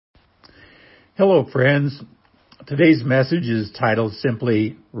Hello, friends. Today's message is titled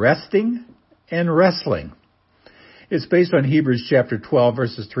simply Resting and Wrestling. It's based on Hebrews chapter 12,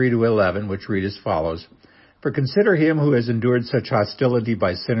 verses 3 to 11, which read as follows. For consider him who has endured such hostility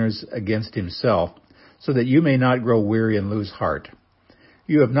by sinners against himself, so that you may not grow weary and lose heart.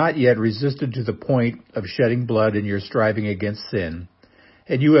 You have not yet resisted to the point of shedding blood in your striving against sin,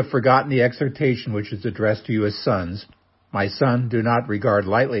 and you have forgotten the exhortation which is addressed to you as sons. My son, do not regard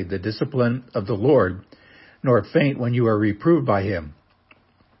lightly the discipline of the Lord, nor faint when you are reproved by him.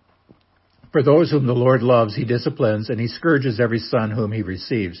 For those whom the Lord loves, he disciplines, and he scourges every son whom he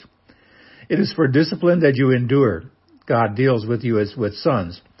receives. It is for discipline that you endure. God deals with you as with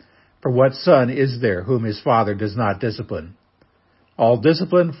sons. For what son is there whom his father does not discipline? All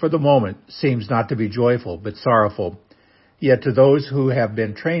discipline for the moment seems not to be joyful, but sorrowful. Yet to those who have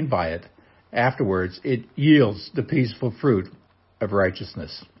been trained by it, afterwards it yields the peaceful fruit of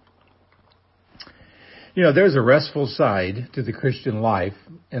righteousness. You know, there's a restful side to the Christian life,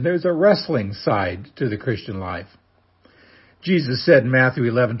 and there's a wrestling side to the Christian life. Jesus said in Matthew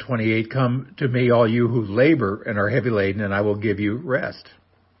 11:28, "Come to me, all you who labor and are heavy laden, and I will give you rest."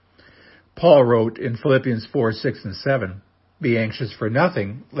 Paul wrote in Philippians 4:6 and 7, "Be anxious for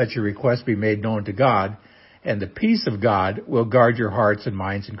nothing, let your requests be made known to God, and the peace of God will guard your hearts and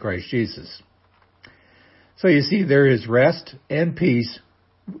minds in Christ Jesus." So you see, there is rest and peace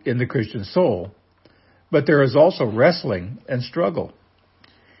in the Christian soul, but there is also wrestling and struggle.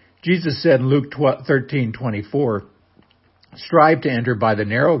 Jesus said in Luke 13:24, "Strive to enter by the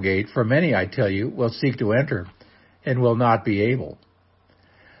narrow gate, for many, I tell you, will seek to enter and will not be able."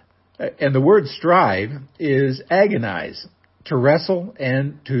 And the word strive is agonize, to wrestle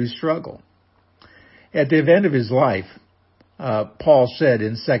and to struggle. At the end of his life, Paul said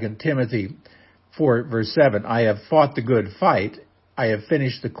in 2 Timothy 4, verse 7, "I have fought the good fight, I have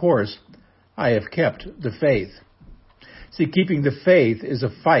finished the course, I have kept the faith." See, keeping the faith is a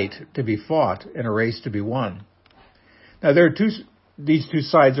fight to be fought and a race to be won. Now, these two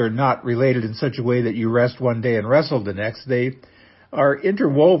sides are not related in such a way that you rest one day and wrestle the next. They are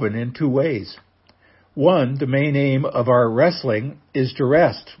interwoven in two ways. One, the main aim of our wrestling is to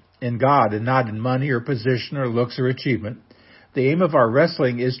rest in God and not in money or position or looks or achievement. The aim of our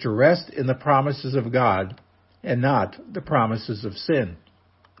wrestling is to rest in the promises of God and not the promises of sin.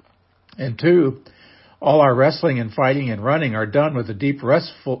 And two, all our wrestling and fighting and running are done with a deep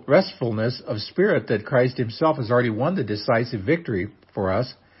restfulness of spirit that Christ himself has already won the decisive victory for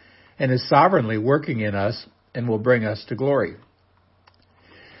us and is sovereignly working in us and will bring us to glory.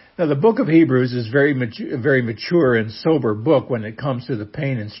 Now, the book of Hebrews is a very mature and sober book when it comes to the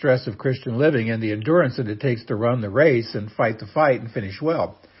pain and stress of Christian living and the endurance that it takes to run the race and fight the fight and finish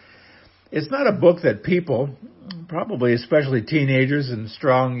well. It's not a book that people, probably especially teenagers and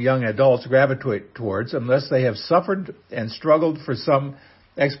strong young adults, gravitate towards unless they have suffered and struggled for some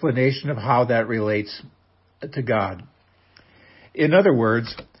explanation of how that relates to God. In other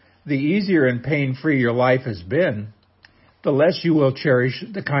words, the easier and pain-free your life has been, the less you will cherish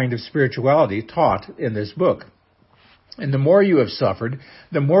the kind of spirituality taught in this book. And the more you have suffered,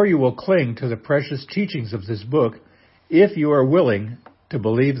 the more you will cling to the precious teachings of this book if you are willing to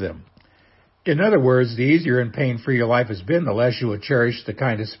believe them. In other words, the easier and pain-free your life has been, the less you will cherish the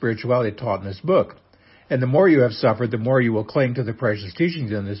kind of spirituality taught in this book. And the more you have suffered, the more you will cling to the precious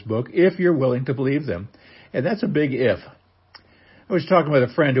teachings in this book if you're willing to believe them. And that's a big if. I was talking with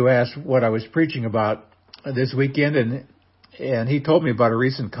a friend who asked what I was preaching about this weekend, and he told me about a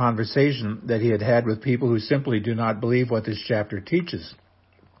recent conversation that he had had with people who simply do not believe what this chapter teaches.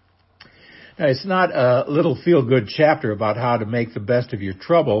 Now, it's not a little feel-good chapter about how to make the best of your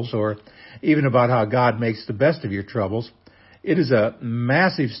troubles or even about how God makes the best of your troubles. It is a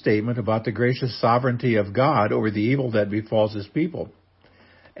massive statement about the gracious sovereignty of God over the evil that befalls his people.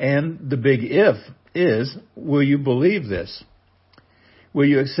 And the big if is, will you believe this? Will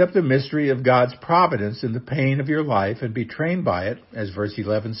you accept the mystery of God's providence in the pain of your life and be trained by it, as verse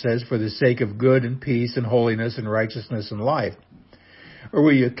 11 says, for the sake of good and peace and holiness and righteousness and life? Or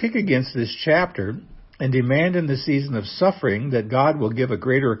will you kick against this chapter and demand in the season of suffering that God will give a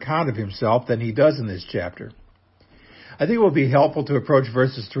greater account of himself than he does in this chapter? I think it will be helpful to approach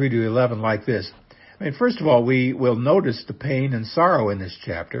verses 3 to 11 like this. First of all, we will notice the pain and sorrow in this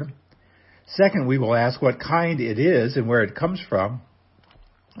chapter. Second, we will ask what kind it is and where it comes from.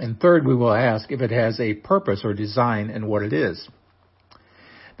 And third, we will ask if it has a purpose or design and what it is.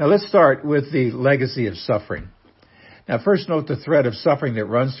 Now let's start with the legacy of suffering. Now first note the thread of suffering that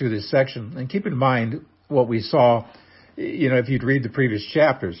runs through this section, and keep in mind what we saw, if you'd read the previous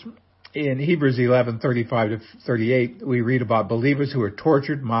chapters. In Hebrews 11:35 to 38, we read about believers who are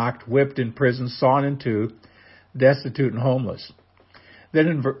tortured, mocked, whipped, imprisoned, sawn in two, destitute, and homeless. Then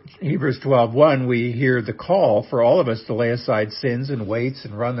in Hebrews 12:1, we hear the call for all of us to lay aside sins and weights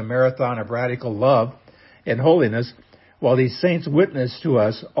and run the marathon of radical love and holiness, while these saints witness to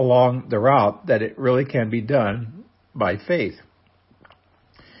us along the route that it really can be done by faith.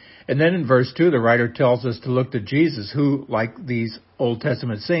 And then in verse 2, the writer tells us to look to Jesus, who, like these Old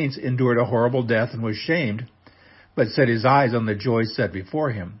Testament saints, endured a horrible death and was shamed, but set his eyes on the joy set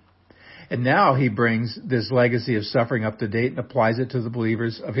before him. And now he brings this legacy of suffering up to date and applies it to the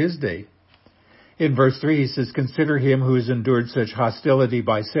believers of his day. In verse 3, he says, "Consider him who has endured such hostility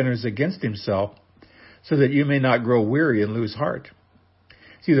by sinners against himself, so that you may not grow weary and lose heart."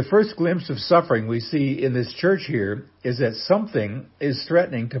 See, the first glimpse of suffering we see in this church here is that something is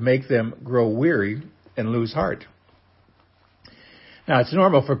threatening to make them grow weary and lose heart. Now, it's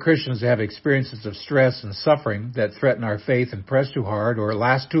normal for Christians to have experiences of stress and suffering that threaten our faith and press too hard or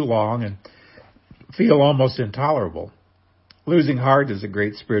last too long and feel almost intolerable. Losing heart is a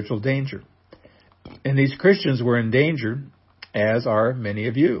great spiritual danger. And these Christians were in danger, as are many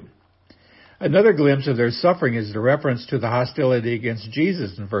of you. Another glimpse of their suffering is the reference to the hostility against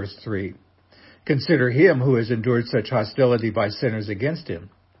Jesus in verse 3. "Consider him who has endured such hostility by sinners against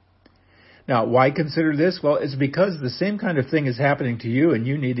him." Now, why consider this? Well, it's because the same kind of thing is happening to you, and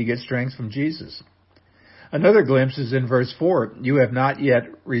you need to get strength from Jesus. Another glimpse is in verse 4. "You have not yet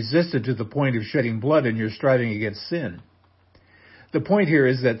resisted to the point of shedding blood in your striving against sin." The point here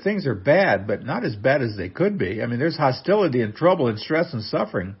is that things are bad, but not as bad as they could be. I mean, there's hostility and trouble and stress and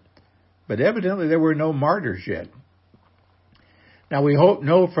suffering, but evidently there were no martyrs yet. Now, we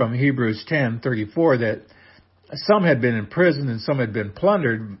know from Hebrews 10:34 that some had been imprisoned and some had been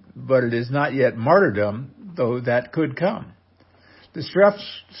plundered, but it is not yet martyrdom, though that could come. The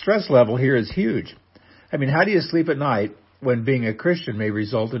stress level here is huge. I mean, how do you sleep at night when being a Christian may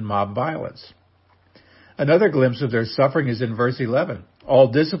result in mob violence? Another glimpse of their suffering is in verse 11. "All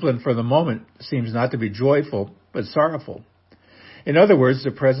discipline for the moment seems not to be joyful, but sorrowful." In other words,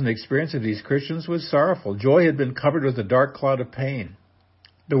 the present experience of these Christians was sorrowful. Joy had been covered with a dark cloud of pain.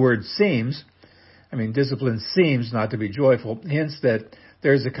 The word seems, discipline seems not to be joyful, hints that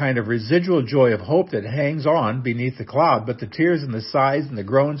there's a kind of residual joy of hope that hangs on beneath the cloud, but the tears and the sighs and the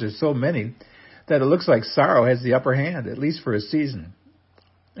groans are so many that it looks like sorrow has the upper hand, at least for a season,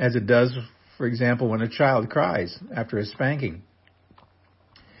 as it does, for example, when a child cries after a spanking.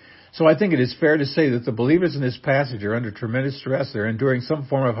 So I think it is fair to say that the believers in this passage are under tremendous stress. They're enduring some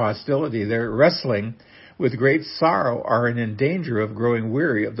form of hostility. They're wrestling with great sorrow, are in danger of growing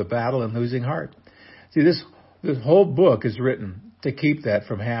weary of the battle and losing heart. See, this whole book is written to keep that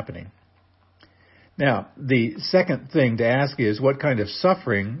from happening. Now, the second thing to ask is what kind of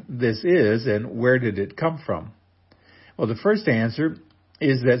suffering this is and where did it come from? Well, the first answer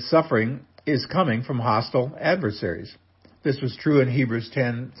is that suffering is coming from hostile adversaries. This was true in Hebrews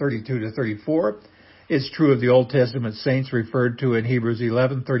 10:32 to 34. It's true of the Old Testament saints referred to in Hebrews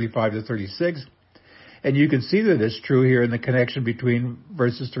 11:35 to 36. And you can see that it's true here in the connection between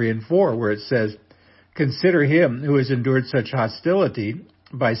verses 3 and 4, where it says, "Consider him who has endured such hostility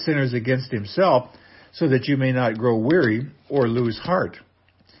by sinners against himself, so that you may not grow weary or lose heart.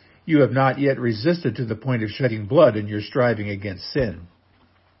 You have not yet resisted to the point of shedding blood in your striving against sin."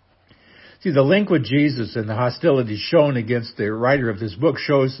 See, the link with Jesus and the hostility shown against the writer of this book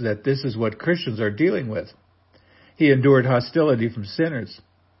shows that this is what Christians are dealing with. He endured hostility from sinners.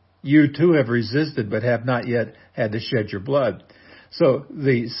 You too have resisted but have not yet had to shed your blood. So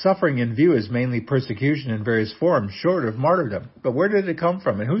the suffering in view is mainly persecution in various forms, short of martyrdom. But where did it come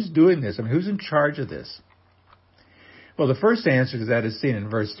from? And who's doing this? Who's in charge of this? Well, the first answer to that is seen in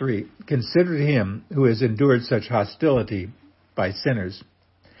verse 3. "Consider him who has endured such hostility by sinners."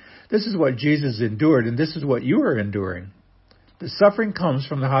 This is what Jesus endured, and this is what you are enduring. The suffering comes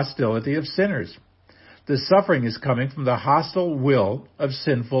from the hostility of sinners. The suffering is coming from the hostile will of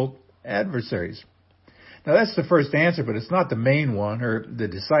sinful adversaries. Now, that's the first answer, but it's not the main one or the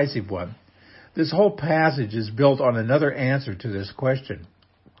decisive one. This whole passage is built on another answer to this question.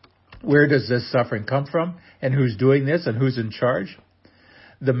 Where does this suffering come from, and who's doing this, and who's in charge?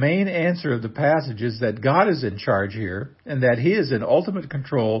 The main answer of the passage is that God is in charge here, and that he is in ultimate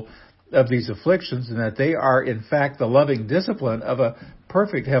control of these afflictions, and that they are, in fact, the loving discipline of a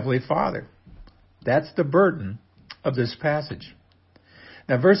perfect Heavenly Father. That's the burden of this passage.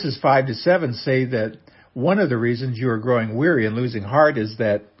 Now, verses 5 to 7 say that one of the reasons you are growing weary and losing heart is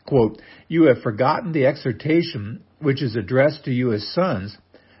that, quote, "You have forgotten the exhortation which is addressed to you as sons,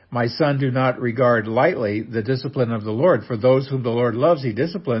 My son, do not regard lightly the discipline of the Lord, for those whom the Lord loves he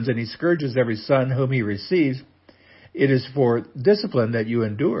disciplines, and he scourges every son whom he receives. It is for discipline that you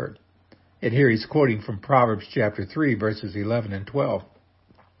endure. And here he's quoting from Proverbs chapter 3, verses 11 and 12.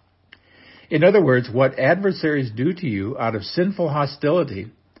 In other words, what adversaries do to you out of sinful hostility,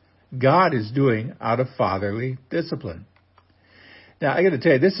 God is doing out of fatherly discipline. Now, I got to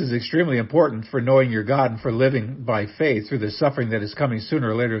tell you, this is extremely important for knowing your God and for living by faith through the suffering that is coming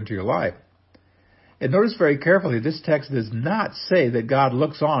sooner or later into your life. And notice very carefully, this text does not say that God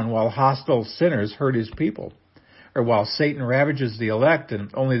looks on while hostile sinners hurt his people, or while Satan ravages the elect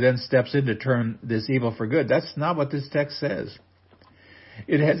and only then steps in to turn this evil for good. That's not what this text says.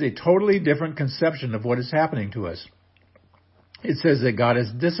 It has a totally different conception of what is happening to us. It says that God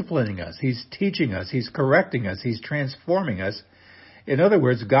is disciplining us. He's teaching us. He's correcting us. He's transforming us. In other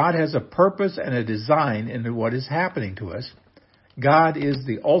words, God has a purpose and a design in what is happening to us. God is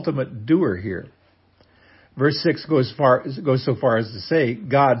the ultimate doer here. Verse 6 goes so far as to say,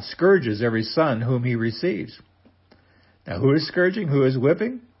 God scourges every son whom he receives. Now, who is scourging? Who is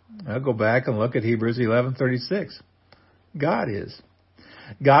whipping? I'll go back and look at Hebrews 11:36. God is.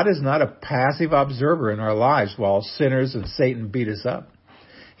 God is not a passive observer in our lives while sinners and Satan beat us up.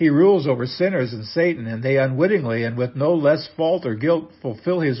 He rules over sinners and Satan, and they unwittingly and with no less fault or guilt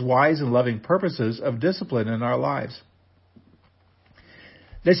fulfill his wise and loving purposes of discipline in our lives.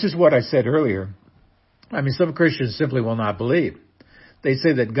 This is what I said earlier. Some Christians simply will not believe. They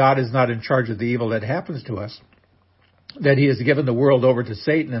say that God is not in charge of the evil that happens to us, that he has given the world over to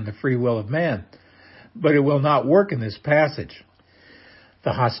Satan and the free will of man. But it will not work in this passage.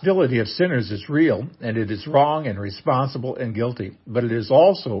 The hostility of sinners is real, and it is wrong and responsible and guilty. But it is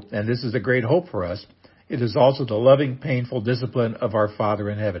also, and this is a great hope for us, it is also the loving, painful discipline of our Father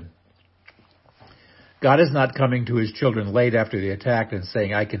in heaven. God is not coming to his children late after the attack and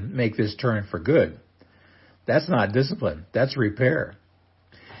saying, I can make this turn for good. That's not discipline. That's repair.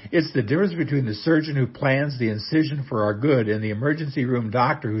 It's the difference between the surgeon who plans the incision for our good and the emergency room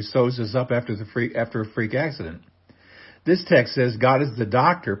doctor who sews us up after a freak accident. This text says God is the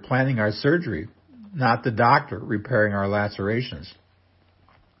doctor planning our surgery, not the doctor repairing our lacerations.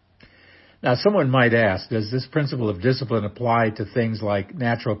 Now, someone might ask, does this principle of discipline apply to things like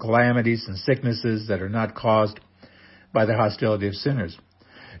natural calamities and sicknesses that are not caused by the hostility of sinners?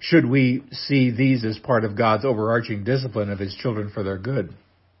 Should we see these as part of God's overarching discipline of his children for their good?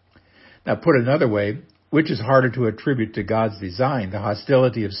 Now, put another way, which is harder to attribute to God's design, the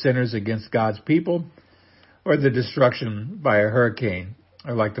hostility of sinners against God's people, or the destruction by a hurricane,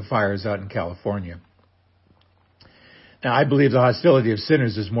 or like the fires out in California? Now, I believe the hostility of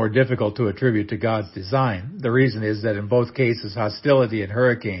sinners is more difficult to attribute to God's design. The reason is that in both cases, hostility and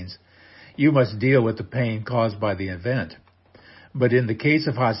hurricanes, you must deal with the pain caused by the event. But in the case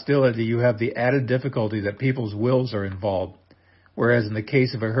of hostility, you have the added difficulty that people's wills are involved, whereas in the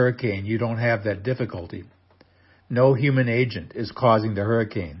case of a hurricane, you don't have that difficulty. No human agent is causing the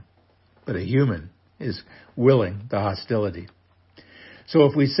hurricane, but a human is willing the hostility. So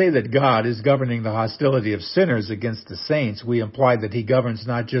if we say that God is governing the hostility of sinners against the saints, we imply that he governs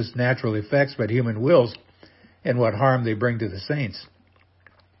not just natural effects, but human wills and what harm they bring to the saints.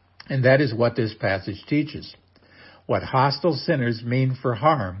 And that is what this passage teaches. What hostile sinners mean for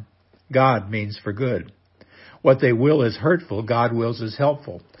harm, God means for good. What they will as hurtful, God wills as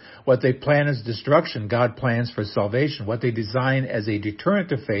helpful. What they plan as destruction, God plans for salvation. What they design as a deterrent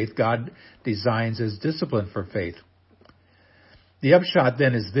to faith, God designs as discipline for faith. The upshot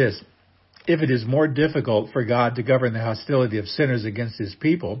then is this. If it is more difficult for God to govern the hostility of sinners against his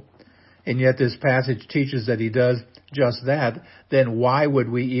people, and yet this passage teaches that he does just that, then why would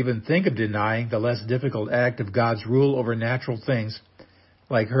we even think of denying the less difficult act of God's rule over natural things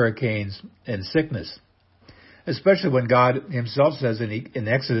like hurricanes and sickness? Especially when God himself says in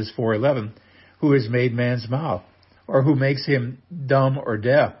Exodus 4:11, who has made man's mouth, or who makes him dumb or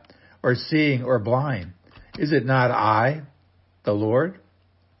deaf, or seeing or blind? Is it not I, the Lord?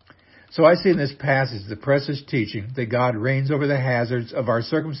 So I see in this passage the precious teaching that God reigns over the hazards of our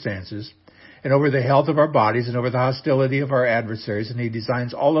circumstances and over the health of our bodies and over the hostility of our adversaries, and he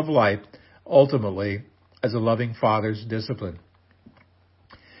designs all of life ultimately as a loving Father's discipline.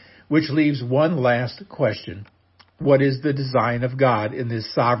 Which leaves one last question. What is the design of God in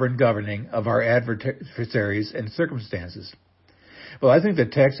this sovereign governing of our adversaries and circumstances? Well, I think the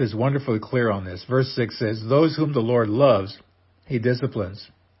text is wonderfully clear on this. Verse 6 says, those whom the Lord loves, he disciplines.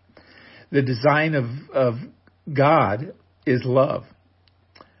 The design of God is love.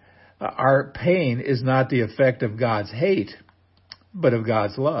 Our pain is not the effect of God's hate, but of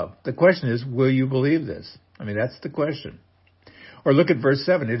God's love. The question is, will you believe this? That's the question. Or look at verse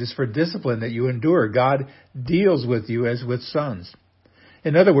 7. It is for discipline that you endure. God deals with you as with sons.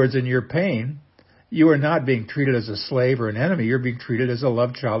 In other words, in your pain, you are not being treated as a slave or an enemy. You're being treated as a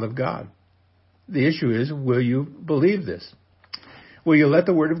loved child of God. The issue is, will you believe this? Will you let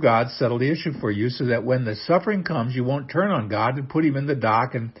the Word of God settle the issue for you so that when the suffering comes, you won't turn on God and put him in the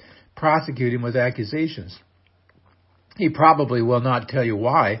dock and prosecute him with accusations? He probably will not tell you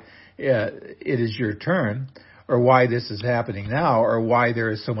why it is your turn, or why this is happening now, or why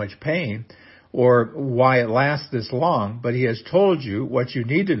there is so much pain, or why it lasts this long, but he has told you what you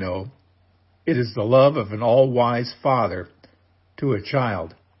need to know. It is the love of an all-wise father to a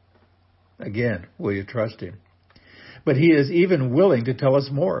child. Again, will you trust him? But he is even willing to tell us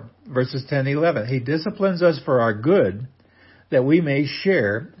more. Verses 10 and 11. He disciplines us for our good, that we may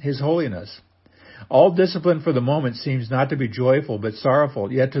share his holiness. All discipline for the moment seems not to be joyful but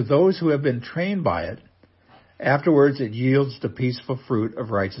sorrowful, yet to those who have been trained by it, afterwards it yields the peaceful fruit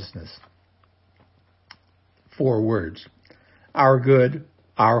of righteousness. 4 words. Our good,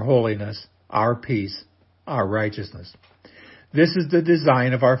 our holiness, our peace, our righteousness. This is the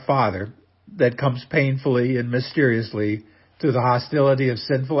design of our Father that comes painfully and mysteriously through the hostility of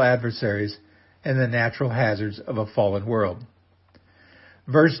sinful adversaries and the natural hazards of a fallen world.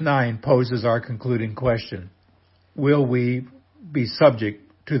 Verse 9 poses our concluding question. Will we be subject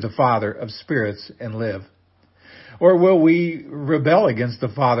to the Father of spirits and live? Or will we rebel against the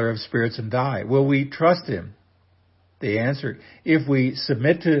Father of spirits and die? Will we trust him? The answer, if we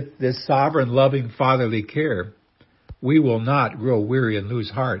submit to this sovereign, loving, fatherly care, we will not grow weary and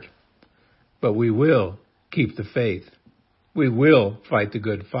lose heart, but we will keep the faith. We will fight the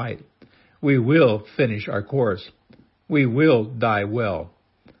good fight. We will finish our course. We will die well,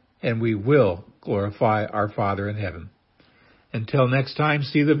 and we will glorify our Father in heaven. Until next time,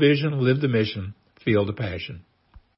 see the vision, live the mission, feel the passion.